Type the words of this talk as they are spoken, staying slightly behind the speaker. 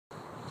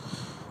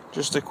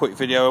Just a quick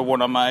video of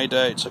one I made.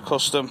 It's a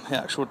custom. The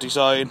actual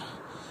design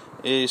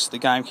is the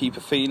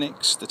Gamekeeper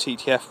Phoenix, the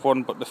TTF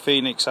one, but the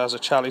Phoenix has a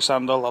chalice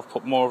handle. I've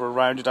put more of a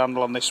rounded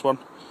handle on this one.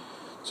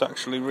 It's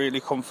actually really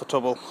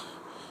comfortable.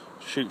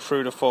 Shoot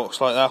through the forks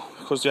like that.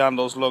 Because the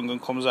handle's long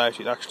and comes out,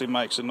 it actually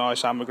makes a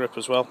nice hammer grip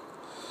as well.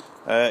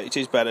 It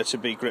is better to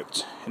be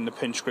gripped in the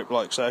pinch grip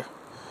like so.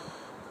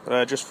 But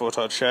I just thought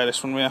I'd share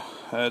this one with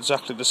you.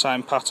 Exactly the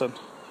same pattern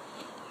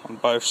on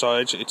both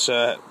sides. It's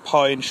a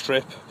pine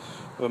strip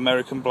with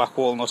American black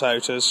walnut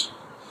outers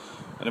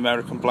and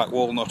American black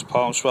walnut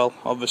palm swell.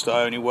 Obviously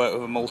I only work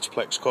with a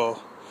multiplex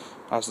core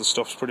as the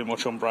stuff's pretty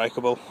much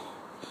unbreakable.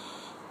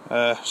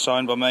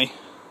 Signed by me.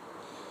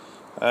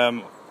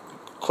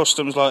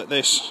 Customs like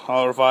this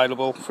are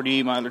available for the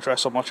email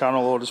address on my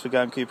channel, orders for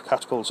Gamekeeper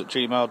catapults at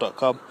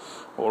gmail.com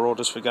or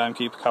orders for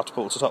Gamekeeper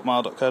catapults at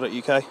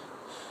hotmail.co.uk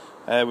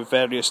with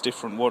various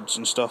different woods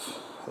and stuff.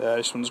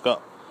 This one's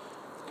got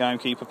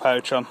Gamekeeper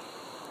pouch on.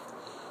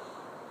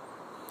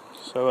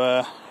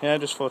 So yeah,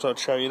 just thought I'd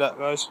show you that,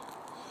 guys.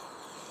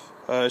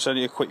 It's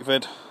only a quick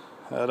vid.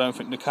 I don't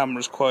think the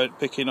camera's quite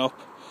picking up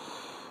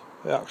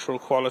the actual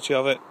quality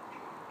of it.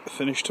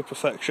 Finished to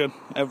perfection,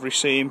 every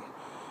seam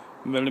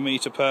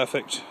millimetre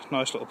perfect.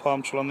 Nice little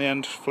palm swell on the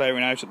end,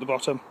 flaring out at the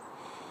bottom.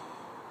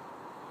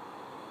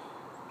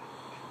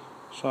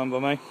 Signed by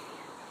me.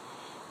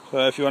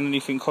 So if you want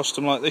anything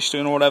custom like this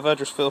doing or whatever,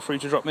 just feel free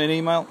to drop me an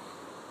email.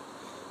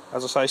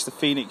 As I say, it's the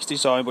Phoenix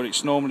design, but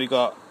it's normally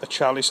got a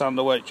chalice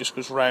handle where it just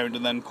goes round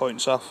and then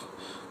points off.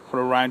 Put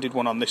a rounded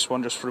one on this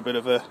one just for a bit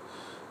of a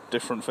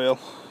different feel.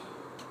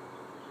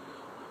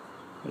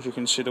 As you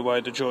can see, the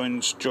way the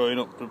joins join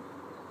up the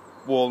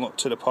walnut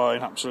to the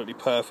pine, absolutely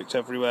perfect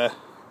everywhere.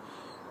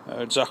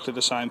 Exactly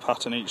the same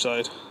pattern each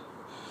side.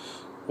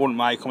 Wouldn't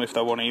make them if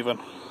they weren't even.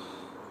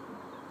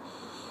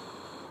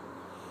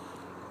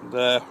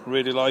 They're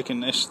really liking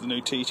this, the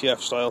new TTF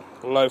style.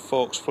 Low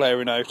forks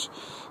flaring out.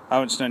 I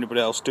haven't seen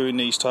anybody else doing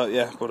these type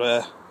yet, but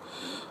I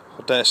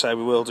dare say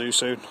we will do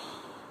soon.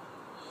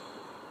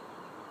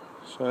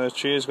 So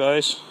cheers,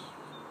 guys.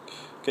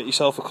 Get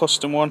yourself a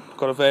custom one.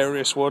 Got a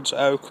various woods: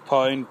 oak,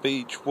 pine,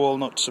 beech,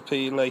 walnut,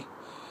 sapele,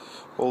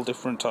 all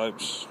different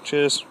types.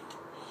 Cheers.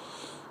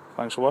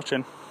 Thanks for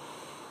watching.